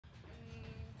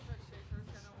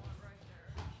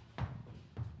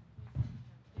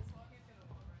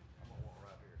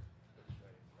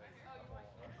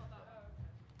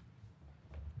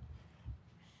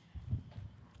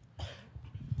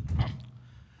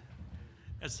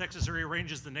As Texas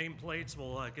rearranges the nameplates,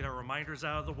 we'll get our reminders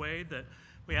out of the way that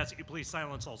we ask that you please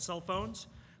silence all cell phones.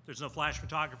 There's no flash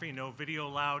photography, no video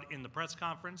allowed in the press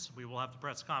conference. We will have the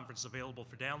press conference available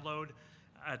for download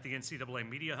at the NCAA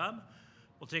Media Hub.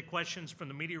 We'll take questions from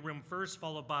the media room first,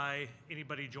 followed by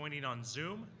anybody joining on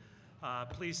Zoom.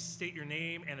 Please state your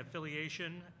name and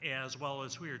affiliation, as well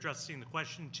as who you're addressing the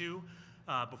question to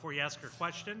before you ask your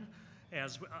question.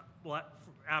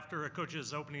 After a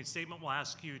coach's opening statement, we'll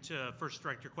ask you to first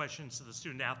direct your questions to the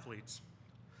student athletes.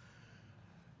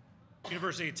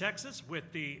 University of Texas with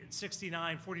the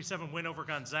 69-47 win over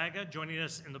Gonzaga. Joining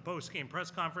us in the post-game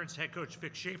press conference, head coach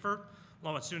Vic Schaefer,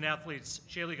 along with student athletes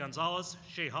Shaylee Gonzalez,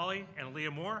 Shay Hawley, and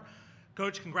Leah Moore.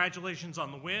 Coach, congratulations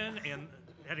on the win and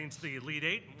heading to the Elite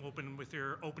Eight. We'll open with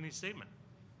your opening statement.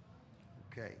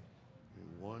 Okay,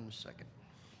 1 second.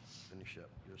 Finish up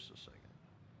just a second.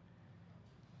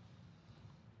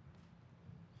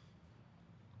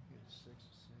 You had 6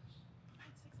 assists? I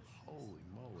had 6 assists. Holy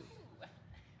moly.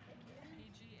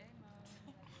 PGA mode.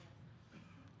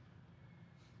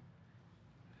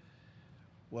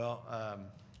 Well,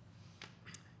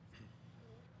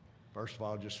 first of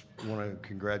all, I just want to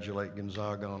congratulate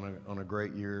Gonzaga on a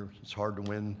great year. It's hard to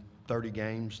win 30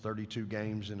 games, 32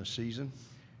 games in a season.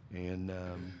 And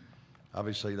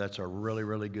obviously that's a really,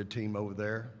 really good team over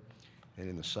there. And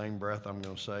in the same breath, I'm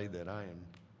going to say that I am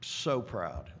so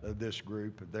proud of this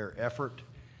group, of their effort,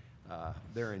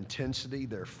 their intensity,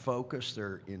 their focus,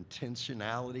 their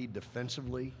intentionality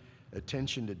defensively,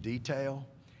 attention to detail,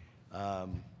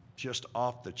 just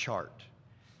off the chart.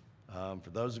 For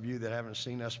those of you that haven't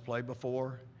seen us play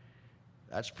before,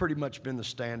 that's pretty much been the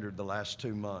standard the last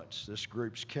 2 months. This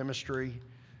group's chemistry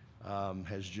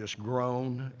has just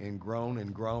grown and grown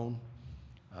and grown.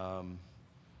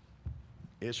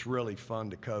 It's really fun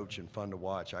to coach and fun to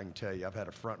watch. I can tell you, I've had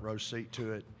a front row seat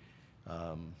to it.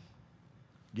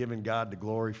 Giving God the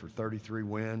glory for 33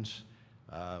 wins.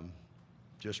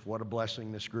 Just what a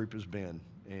blessing this group has been,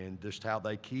 and just how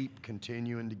they keep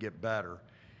continuing to get better.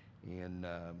 And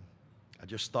I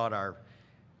just thought our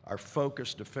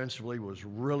focus defensively was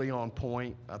really on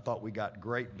point. I thought we got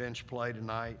great bench play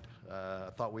tonight.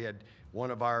 I thought we had one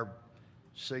of our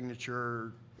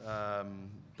signature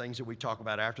things that we talk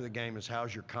about after the game is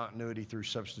how's your continuity through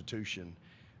substitution.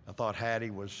 I thought Hattie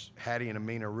and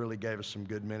Amina really gave us some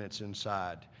good minutes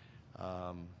inside.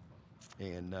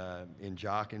 And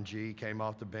Jock and G came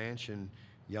off the bench, and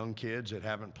young kids that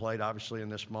haven't played obviously in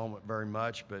this moment very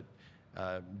much, but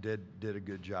did a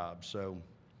good job. So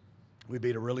we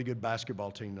beat a really good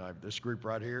basketball team tonight. This group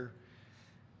right here,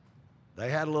 they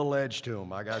had a little edge to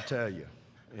them, I got to tell you.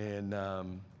 And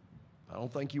I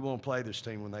don't think you want to play this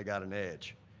team when they got an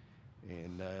edge.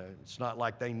 And it's not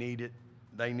like they need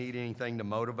anything to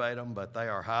motivate them, but they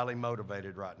are highly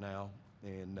motivated right now.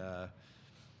 And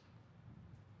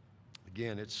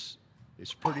again, it's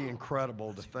pretty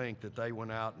incredible to think that they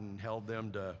went out and held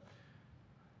them to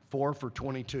 4 for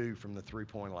 22 from the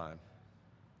three-point line.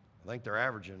 I think they're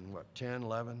averaging, 10,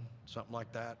 11, something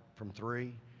like that from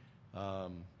three,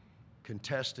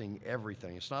 contesting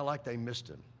everything. It's not like they missed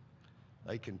it.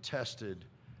 They contested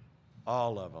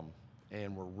all of them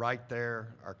and were right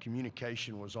there. Our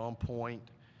communication was on point.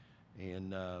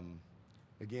 And,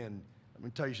 again, let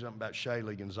me tell you something about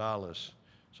Shaylee Gonzalez.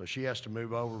 So she has to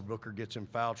move over. Booker gets in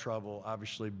foul trouble.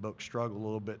 Obviously, Book struggled a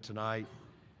little bit tonight.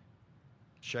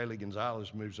 Shaylee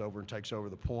Gonzalez moves over and takes over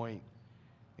the point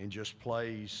and just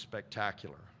plays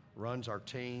spectacular. Runs our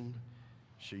team.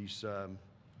 She's,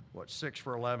 6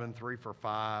 for 11, 3 for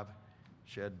 5.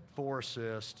 She had 4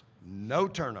 assists, no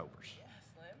turnovers. Yeah,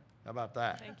 Slim. How about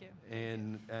that? Thank you.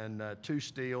 And 2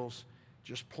 steals,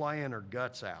 just playing her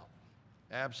guts out.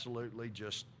 Absolutely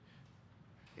just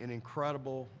an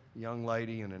incredible young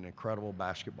lady and an incredible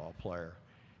basketball player.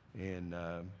 And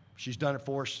she's done it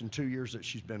for us in 2 years that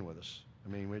she's been with us. I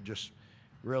mean, we're just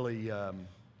really,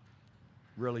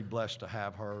 really blessed to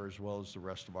have her as well as the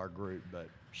rest of our group. But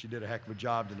she did a heck of a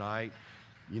job tonight.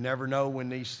 You never know when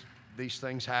these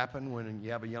things happen, when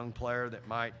you have a young player that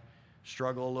might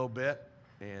struggle a little bit,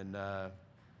 and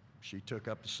she took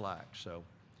up the slack. So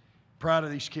proud of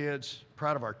these kids,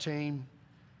 proud of our team.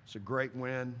 It's a great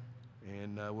win,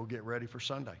 and we'll get ready for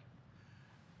Sunday.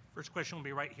 First question will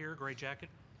be right here, gray jacket.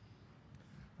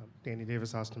 Danny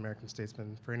Davis, Austin American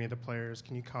Statesman. For any of the players,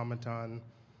 can you comment on,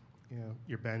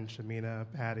 your bench, Amina,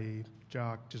 Patty,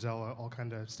 Jock, Gisela, all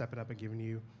kind of stepping up and giving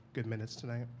you good minutes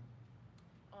tonight?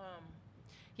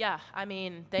 Yeah, I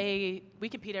mean, we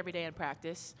compete every day in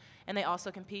practice, and they also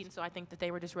compete, and so I think that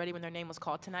they were just ready when their name was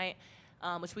called tonight,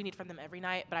 which we need from them every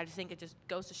night. But I just think it just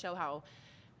goes to show how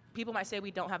people might say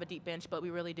we don't have a deep bench, but we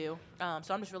really do.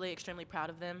 So I'm just really extremely proud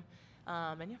of them.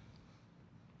 And yeah.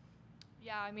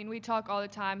 Yeah, I mean, we talk all the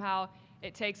time how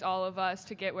it takes all of us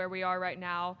to get where we are right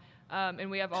now.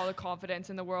 And we have all the confidence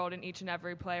in the world in each and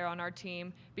every player on our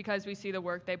team because we see the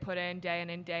work they put in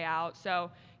and day out.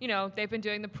 So, you know, they've been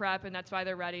doing the prep, and that's why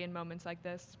they're ready in moments like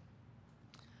this.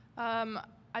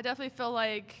 I definitely feel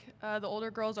like the older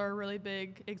girls are really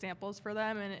big examples for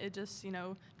them, and it just,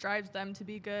 drives them to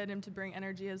be good and to bring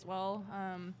energy as well.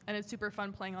 And it's super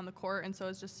fun playing on the court, and so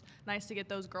it's just nice to get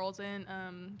those girls in,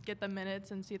 get them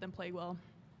minutes, and see them play well.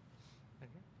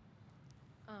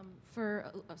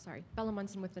 Bella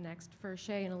Munson with the next. For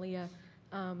Shay and Aaliyah,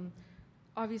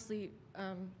 obviously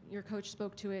your coach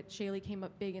spoke to it. Shaylee came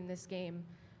up big in this game.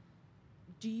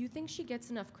 Do you think she gets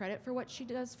enough credit for what she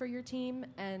does for your team?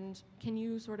 And can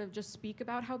you sort of just speak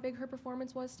about how big her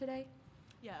performance was today?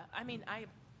 Yeah, I mean, I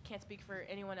can't speak for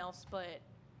anyone else, but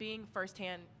being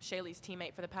firsthand Shaylee's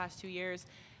teammate for the past 2 years,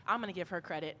 I'm going to give her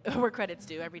credit where credit's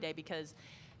due every day because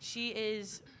she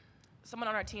is someone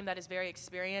on our team that is very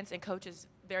experienced and coaches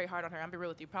very hard on her. I'm going to be real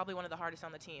with you, probably one of the hardest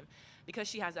on the team because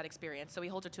she has that experience. So we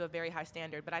hold her to a very high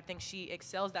standard, but I think she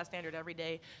excels that standard every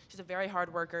day. She's a very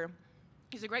hard worker.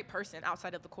 She's a great person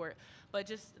outside of the court, but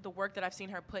just the work that I've seen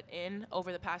her put in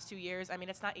over the past 2 years, I mean,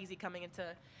 it's not easy coming into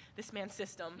this man's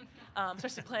system,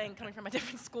 especially coming from a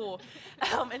different school.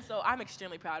 And so I'm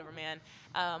extremely proud of her, man.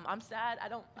 I'm sad. I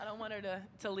don't want her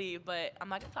to leave, but I'm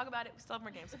not going to talk about it. We still have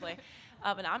more games to play.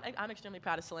 But I'm extremely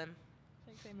proud of Slim.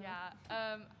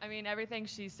 Yeah, I mean, everything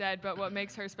she said, but what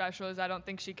makes her special is I don't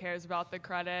think she cares about the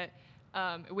credit.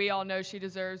 We all know she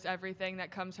deserves everything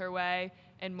that comes her way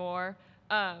and more.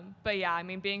 But yeah, I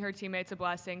mean, being her teammate's a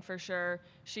blessing for sure.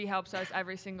 She helps us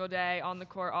every single day on the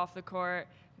court, off the court.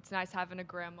 It's nice having a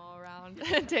grandma around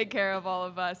and take care of all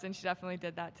of us, and she definitely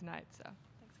did that tonight. So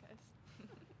Thanks, guys.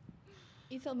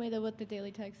 Issa Almeida with the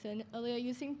Daily Texan. Aaliyah,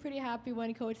 you seemed pretty happy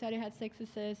when Coach said you had 6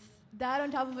 assists. That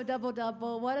on top of a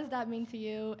double-double, what does that mean to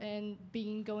you and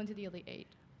going to the Elite Eight?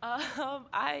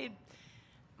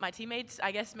 My teammates,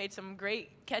 I guess, made some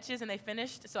great catches, and they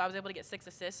finished, so I was able to get 6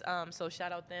 assists, so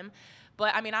shout out them.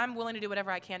 But, I mean, I'm willing to do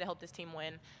whatever I can to help this team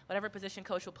win. Whatever position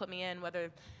coach will put me in,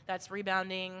 whether that's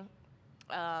rebounding,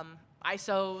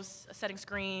 ISOs, setting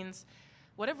screens,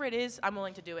 whatever it is, I'm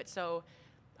willing to do it. So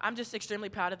I'm just extremely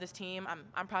proud of this team.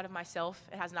 I'm proud of myself.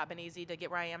 It has not been easy to get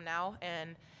where I am now,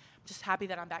 and just happy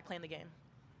that I'm back playing the game.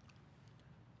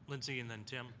 Lindsay and then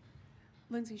Tim.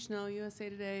 Lindsay Schnell, USA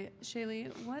Today.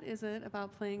 Shaylee, what is it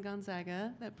about playing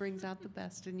Gonzaga that brings out the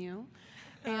best in you?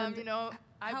 And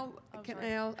I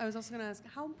was also going to ask,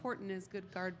 how important is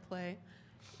good guard play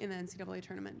in the NCAA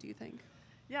tournament, do you think?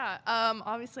 Yeah,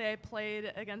 obviously I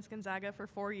played against Gonzaga for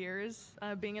 4 years,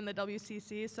 being in the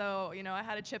WCC, so, I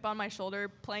had a chip on my shoulder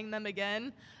playing them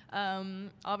again.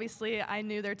 Obviously, I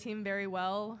knew their team very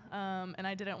well, and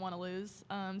I didn't want to lose,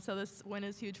 so this win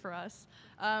is huge for us.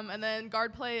 And then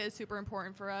guard play is super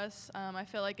important for us. I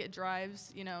feel like it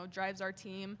drives our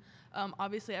team.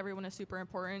 Obviously, everyone is super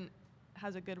important,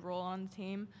 has a good role on the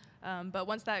team, but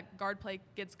once that guard play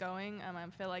gets going, I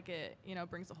feel like it,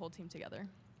 brings the whole team together.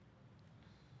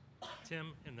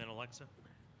 Tim, and then Alexa.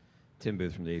 Tim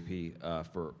Booth from the AP.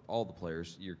 For all the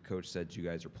players, your coach said you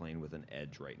guys are playing with an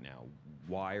edge right now.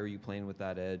 Why are you playing with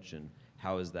that edge, and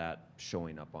how is that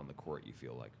showing up on the court, you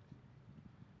feel like?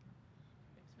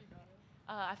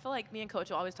 I feel like me and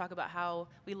Coach will always talk about how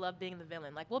we love being the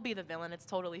villain. Like, we'll be the villain. It's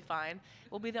totally fine.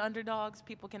 We'll be the underdogs.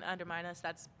 People can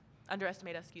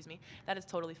underestimate us, excuse me. That is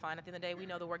totally fine. At the end of the day, we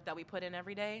know the work that we put in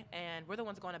every day, and we're the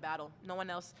ones going to battle. No one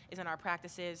else is in our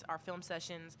practices, our film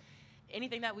sessions,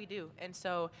 anything that we do. And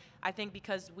so I think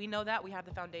because we know that, we have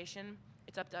the foundation,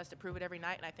 it's up to us to prove it every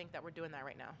night, and I think that we're doing that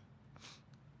right now.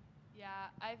 Yeah,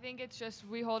 I think it's just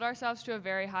we hold ourselves to a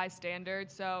very high standard,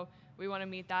 so we want to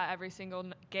meet that every single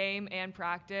game and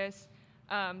practice.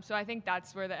 So I think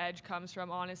that's where the edge comes from,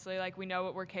 honestly. Like, we know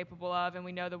what we're capable of, and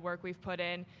we know the work we've put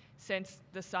in since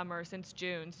the summer, since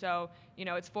June. So,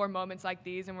 it's for moments like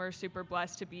these, and we're super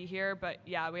blessed to be here. But,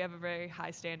 yeah, we have a very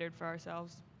high standard for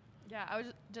ourselves. Yeah, I was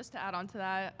just to add on to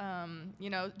that,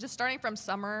 just starting from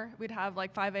summer, we'd have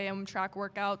like 5 a.m. track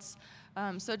workouts.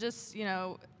 So just,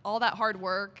 all that hard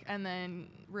work and then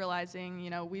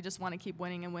realizing, we just want to keep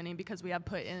winning and winning because we have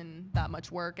put in that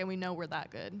much work and we know we're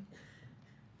that good.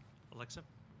 Alexa.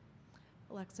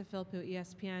 Alexa Philpott,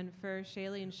 ESPN. For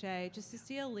Shaylee and Shay, just to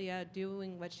see Aaliyah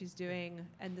doing what she's doing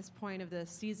at this point of the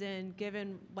season,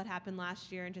 given what happened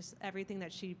last year and just everything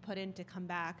that she put in to come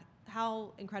back,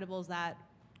 how incredible is that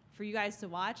for you guys to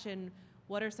watch, and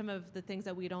what are some of the things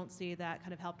that we don't see that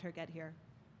kind of helped her get here?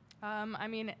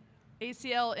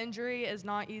 ACL injury is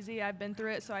not easy. I've been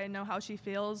through it, so I know how she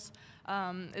feels.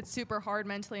 It's super hard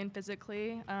mentally and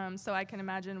physically, so I can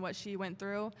imagine what she went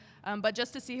through. But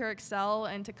just to see her excel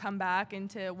and to come back and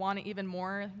to want it even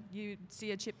more, you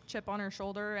see a chip on her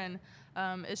shoulder, and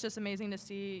it's just amazing to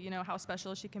see, you know, how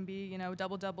special she can be, you know,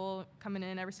 double-double coming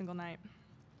in every single night.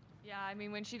 Yeah, I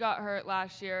mean, when she got hurt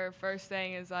last year, first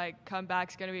thing is, like,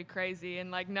 comeback's going to be crazy. And,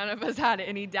 like, none of us had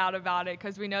any doubt about it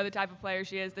because we know the type of player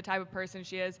she is, the type of person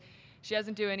she is. She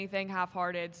doesn't do anything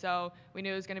half-hearted. So we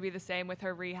knew it was going to be the same with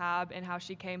her rehab and how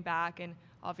she came back. And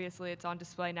obviously it's on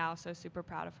display now, so super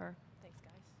proud of her. Thanks,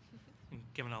 guys. And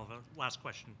Kevin Oliver, last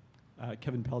question.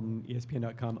 Kevin Pelton,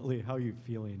 ESPN.com. Leah, how are you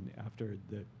feeling after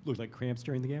the looked like cramps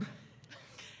during the game?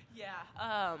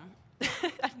 Yeah.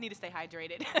 I need to stay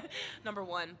hydrated, number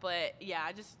one. But,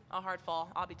 yeah, just a hard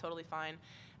fall. I'll be totally fine.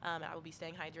 I will be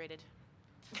staying hydrated.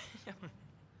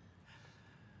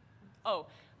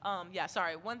 Yeah,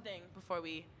 sorry. One thing before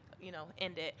we, you know,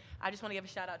 end it. I just want to give a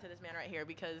shout-out to this man right here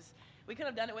because we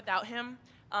couldn't have done it without him.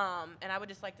 And I would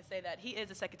just like to say that he is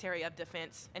the Secretary of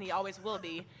Defense, and he always will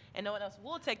be, and no one else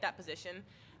will take that position.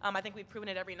 I think we've proven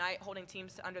it every night, holding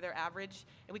teams to under their average,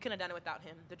 and we couldn't have done it without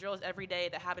him. The drills every day,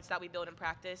 the habits that we build in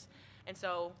practice. And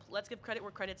so let's give credit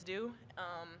where credit's due.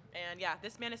 And, yeah,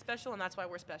 this man is special, and that's why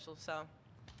we're special. So,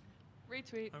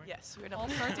 Retweet. Right. yes, we're done. All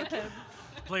starts with him.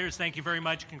 Players, thank you very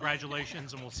much.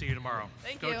 Congratulations, and we'll see you tomorrow.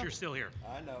 Thank Coach, you. you're still here.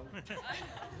 I know. Great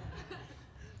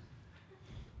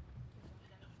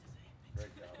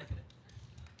job.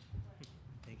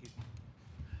 Thank you.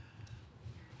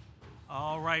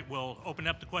 All right, we'll open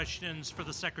up the questions for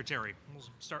the secretary. We'll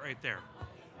start right there.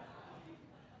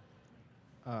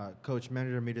 Coach,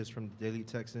 Manager Ramirez from the Daily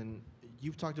Texan.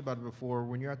 You've talked about it before.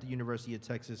 When you're at the University of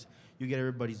Texas, you get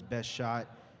everybody's best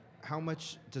shot. How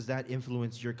much does that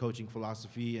influence your coaching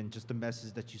philosophy and just the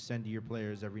message that you send to your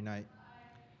players every night?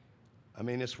 I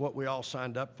mean, it's what we all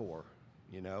signed up for,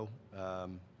 you know.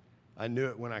 I knew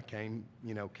it when I came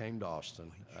to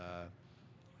Austin.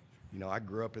 You know, I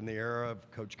grew up in the era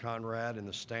of Coach Conrad and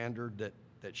the standard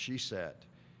that she set.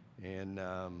 And,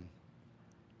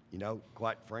 you know,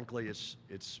 quite frankly, it's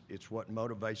what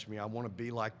motivates me. I want to be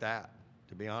like that,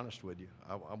 to be honest with you.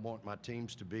 I want my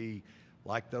teams to be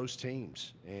like those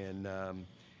teams. And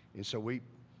so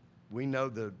we know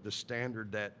the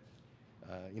standard that,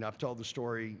 you know, I've told the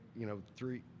story, you know,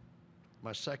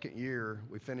 my second year,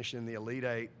 we finished in the Elite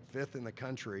Eight, 5th in the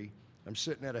country. I'm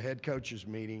sitting at a head coaches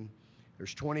meeting.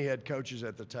 There's 20 head coaches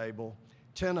at the table.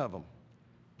 10 of them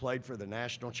played for the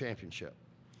national championship.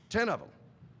 10 of them.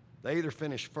 They either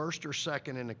finished 1st or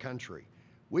 2nd in the country.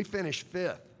 We finished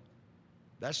 5th.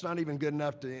 That's not even good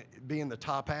enough to be in the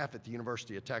top half at the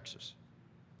University of Texas.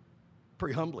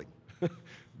 Pretty humbling.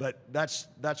 But that's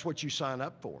what you sign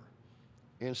up for.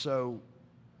 And so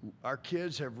our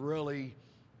kids have really,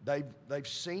 they've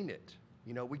seen it.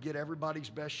 You know, we get everybody's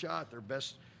best shot, their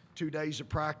best 2 days of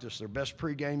practice, their best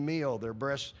pregame meal, their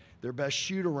best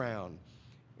shoot around.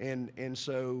 And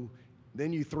so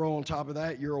then you throw on top of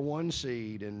that, you're a 1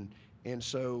 seed. And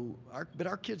so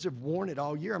our kids have worn it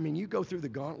all year. I mean, you go through the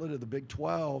gauntlet of the Big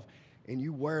 12 and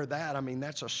you wear that. I mean,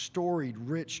 that's a storied,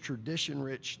 rich,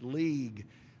 tradition-rich league.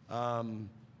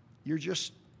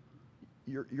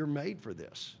 You're made for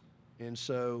this. And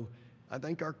so I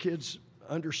think our kids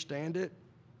understand it.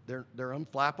 They're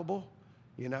unflappable,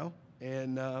 you know,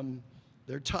 and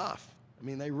they're tough. I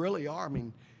mean, they really are. I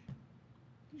mean,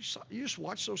 you just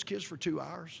watch those kids for 2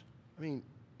 hours. I mean,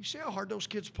 you see how hard those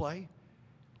kids play?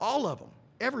 All of them,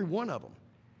 every one of them,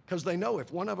 because they know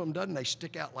if one of them doesn't, they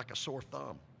stick out like a sore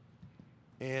thumb.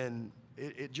 And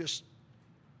it just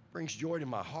brings joy to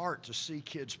my heart to see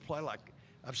kids play. Like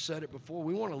I've said it before,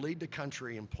 we want to lead the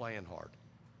country in playing hard.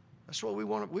 That's what we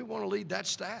want. We want to lead that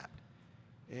stat.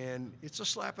 And it's a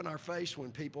slap in our face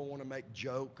when people want to make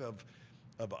joke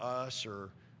of us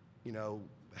or, you know,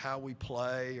 how we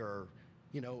play or,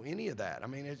 you know, any of that. I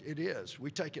mean, it is. We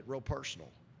take it real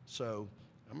personal. So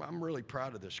I'm really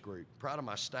proud of this group, proud of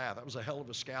my staff. That was a hell of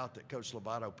a scout that Coach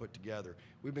Lovato put together.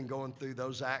 We've been going through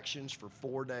those actions for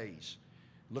 4 days.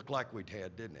 Looked like we'd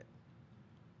had, didn't it?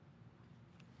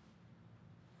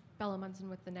 Bella Munson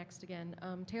with the Next again.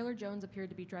 Taylor Jones appeared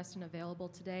to be dressed and available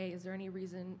today. Is there any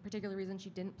particular reason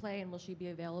she didn't play, and will she be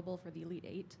available for the Elite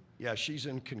Eight? Yeah, she's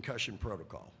in concussion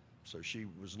protocol, so she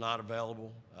was not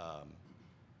available.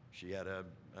 She had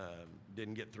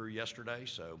didn't get through yesterday,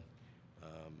 so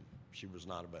she was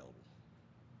not available.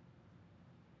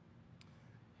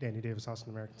 Danny Davis,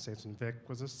 Austin American Statesman. Vic,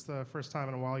 was this the first time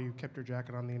in a while you kept your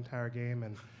jacket on the entire game?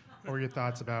 And what were your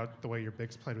thoughts about the way your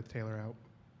bigs played with Taylor out?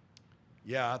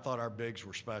 Yeah, I thought our bigs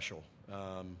were special.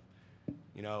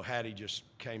 you know, Hattie just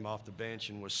came off the bench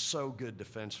and was so good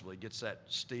defensively. Gets that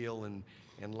steal and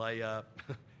layup.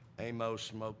 Amos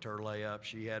smoked her layup.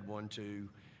 She had one too.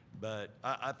 But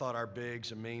I thought our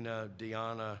bigs, Amina,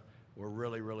 Deanna, were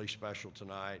really, really special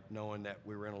tonight, knowing that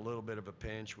we were in a little bit of a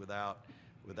pinch without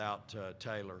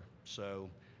Taylor. So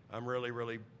I'm really,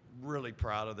 really, really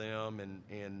proud of them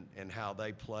and how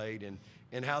they played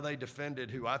and how they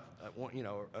defended who you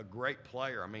know, a great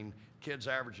player. I mean, kid's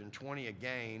averaging 20 a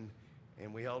game,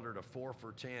 and we held her to 4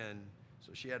 for 10.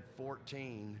 So she had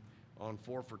 14 on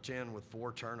 4 for 10 with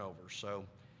 4 turnovers. So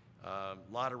a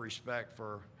lot of respect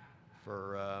for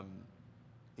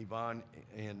Yvonne,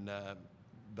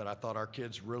 but I thought our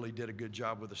kids really did a good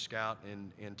job with the scout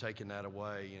in taking that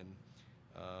away. And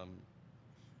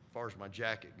as far as my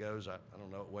jacket goes, I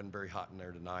don't know, it wasn't very hot in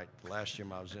there tonight. The last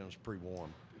gym I was in was pretty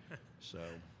warm. So.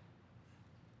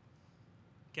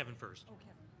 Kevin first. Oh,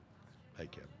 Kevin. Hey,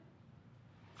 Kevin.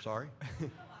 Sorry?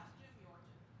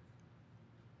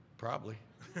 Probably.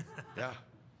 Yeah.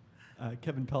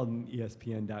 Kevin Pelton,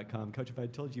 ESPN.com. Coach, if I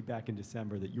told you back in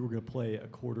December that you were going to play a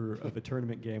quarter of a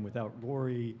tournament game without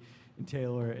Rory and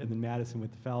Taylor and then Madison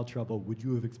with the foul trouble, would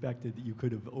you have expected that you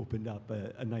could have opened up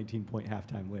a 19-point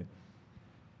halftime lead?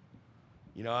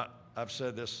 You know, I've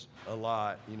said this a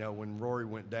lot. You know, when Rory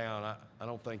went down, I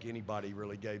don't think anybody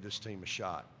really gave this team a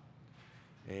shot.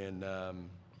 And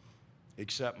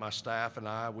except my staff and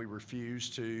I, we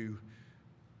refused to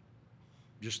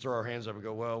just throw our hands up and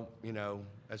go, well, you know,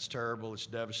 that's terrible, it's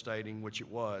devastating, which it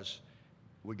was.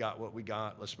 We got what we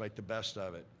got, let's make the best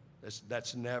of it.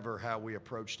 That's never how we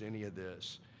approached any of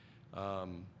this.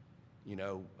 You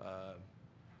know,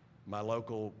 my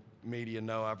local media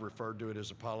know I've referred to it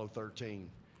as Apollo 13.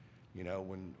 You know,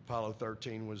 when Apollo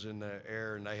 13 was in the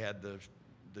air and they had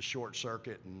the short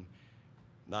circuit, and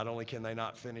not only can they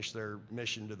not finish their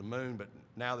mission to the moon, but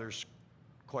now there's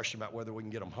question about whether we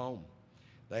can get them home.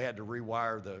 They had to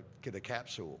rewire the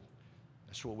capsule.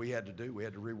 That's what we had to do. We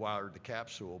had to rewire the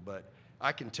capsule. But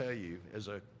I can tell you, as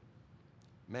a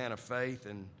man of faith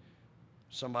and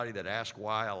somebody that asks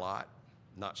why a lot,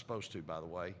 not supposed to, by the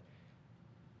way,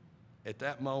 at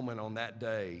that moment on that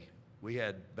day, we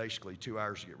had basically 2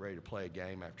 hours to get ready to play a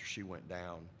game after she went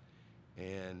down.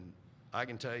 And I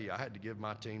can tell you, I had to give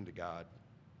my team to God,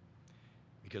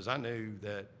 because I knew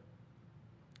that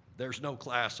there's no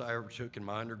class I ever took in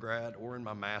my undergrad or in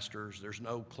my master's. There's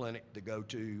no clinic to go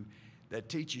to that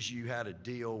teaches you how to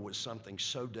deal with something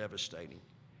so devastating.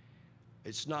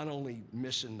 It's not only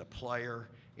missing the player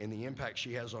and the impact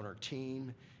she has on her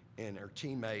team and her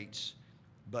teammates,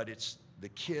 but it's the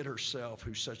kid herself,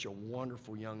 who's such a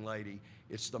wonderful young lady.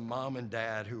 It's the mom and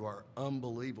dad, who are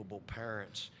unbelievable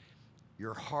parents.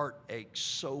 Your heart aches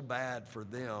so bad for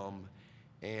them.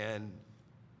 And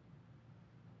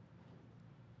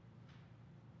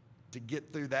to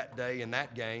get through that day and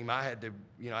that game, I had to,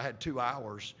 you know, I had 2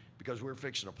 hours because we were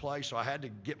fixing to play, so I had to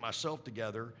get myself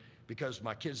together because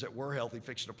my kids that were healthy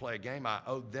fixing to play a game, I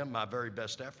owed them my very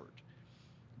best effort.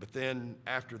 But then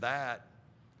after that,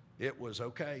 it was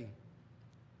okay.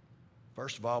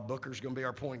 First of all, Booker's going to be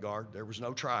our point guard. There was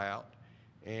no tryout,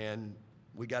 and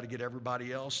we got to get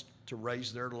everybody else to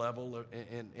raise their level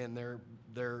and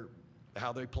their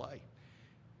how they play.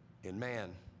 And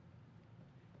man,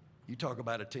 you talk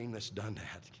about a team that's done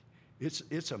that.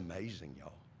 It's amazing,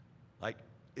 y'all. Like,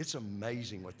 it's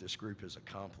amazing what this group has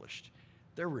accomplished.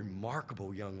 They're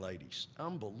remarkable young ladies,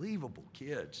 unbelievable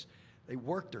kids. They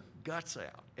work their guts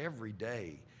out every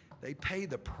day. They pay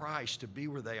the price to be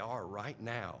where they are right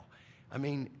now. I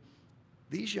mean,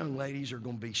 these young ladies are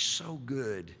going to be so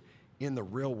good in the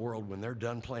real world when they're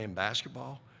done playing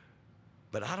basketball.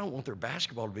 But I don't want their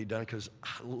basketball to be done, because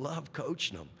I love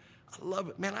coaching them. I love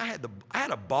it. Man, I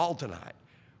had a ball tonight.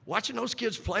 Watching those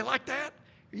kids play like that?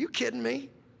 Are you kidding me?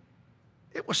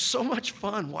 It was so much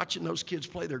fun watching those kids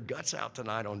play their guts out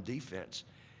tonight on defense.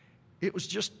 It was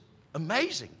just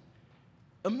amazing.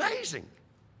 Amazing.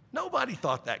 Nobody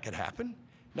thought that could happen.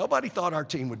 Nobody thought our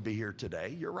team would be here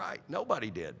today. You're right. Nobody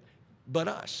did but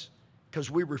us, because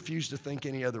we refused to think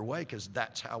any other way, because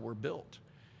that's how we're built.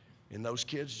 And those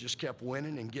kids just kept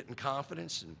winning and getting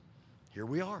confidence, and here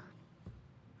we are.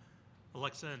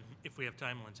 Alexa, if we have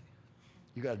time, Lindsay.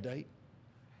 You got a date?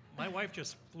 My wife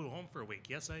just flew home for a week.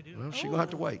 Yes, I do. Well, she's going to have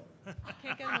to wait.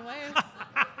 Can't get in the way.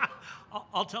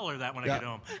 I'll tell her that when I get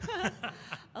home.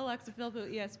 Alexa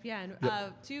Philpott, ESPN.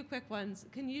 Yep. 2 quick ones.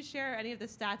 Can you share any of the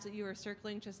stats that you were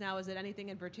circling just now? Is it anything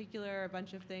in particular, a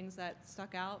bunch of things that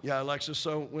stuck out? Yeah, Alexa,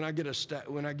 so when I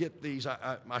get these,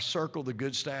 I circle the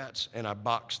good stats and I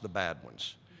box the bad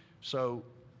ones. So,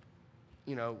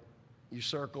 you know, you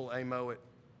circle Amo at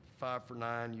 5 for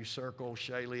 9. You circle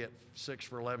Shaylee at 6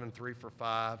 for 11, 3 for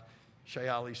 5. Shay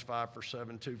Holly's 5 for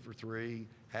 7, 2 for 3.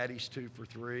 Hattie's 2 for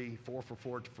 3, 4 for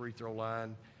 4 at the free throw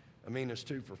line. Amina's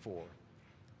 2 for 4.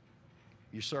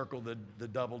 You circle the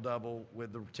double-double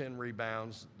with the 10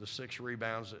 rebounds, the 6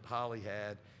 rebounds that Holly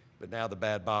had, but now the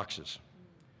bad boxes.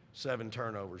 7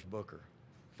 turnovers, Booker.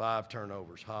 5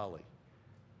 turnovers, Holly.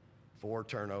 4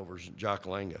 turnovers,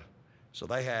 Jockalenga. So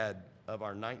they had, of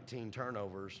our 19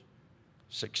 turnovers,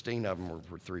 16 of them were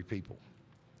for 3 people.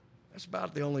 That's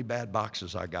about the only bad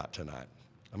boxes I got tonight.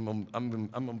 I'm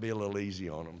gonna be a little easy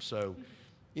on them. So,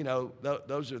 you know,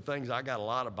 those are things. I got a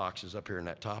lot of boxes up here in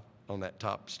on that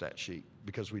top stat sheet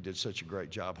because we did such a great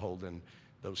job holding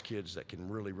those kids that can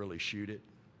really, really shoot it.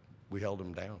 We held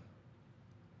them down.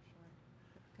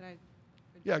 Could I?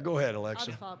 Yeah, go ahead, I'll Alexa.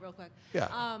 just follow up real quick.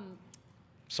 Yeah.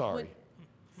 Sorry.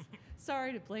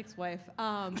 Sorry to Blake's wife.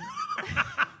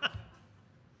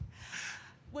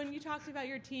 When you talked about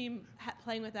your team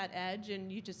playing with that edge,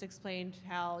 and you just explained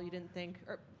how you didn't think,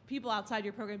 or people outside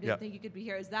your program didn't think you could be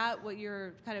here, is that what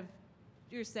you're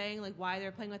saying, like why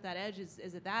they're playing with that edge? Is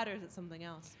it that, or is it something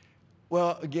else?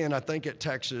 Well, again, I think at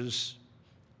Texas,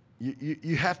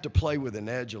 you have to play with an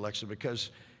edge, Alexa,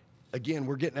 because, again,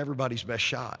 we're getting everybody's best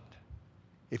shot.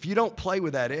 If you don't play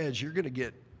with that edge, you're going to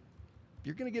get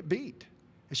beat.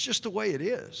 It's just the way it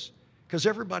is, because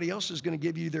everybody else is going to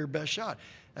give you their best shot.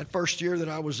 That first year that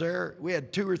I was there, we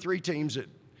had 2 or 3 teams that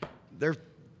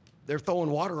they're throwing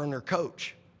water on their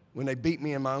coach when they beat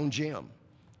me in my own gym.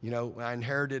 You know, I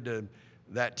inherited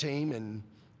that team, and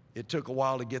it took a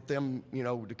while to get them, you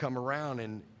know, to come around,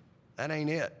 and that ain't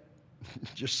it,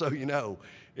 just so you know.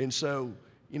 And so,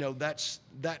 you know, that's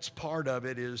part of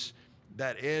it, is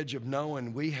that edge of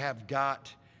knowing we have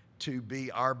got to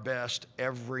be our best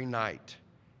every night.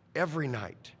 Every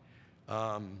night.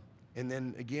 And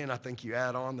then, again, I think you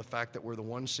add on the fact that we're the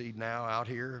 1 seed now out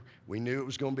here. We knew it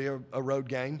was going to be a road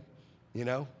game. You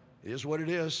know, it is what it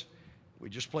is. We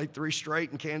just played 3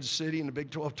 straight in Kansas City in the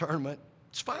Big 12 tournament.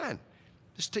 It's fine.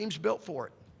 This team's built for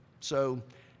it. So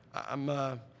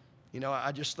you know,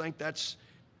 I just think that's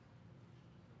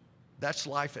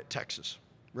life at Texas,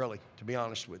 really, to be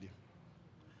honest with you.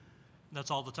 That's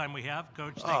all the time we have.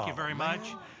 Coach, thank you very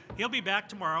much. He'll be back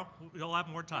tomorrow. We'll have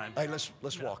more time. Hey,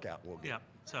 let's walk out. Yeah.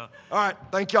 So. All right.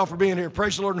 Thank y'all for being here.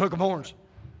 Praise the Lord and hook 'em horns.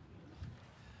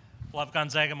 We'll have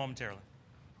Gonzaga momentarily.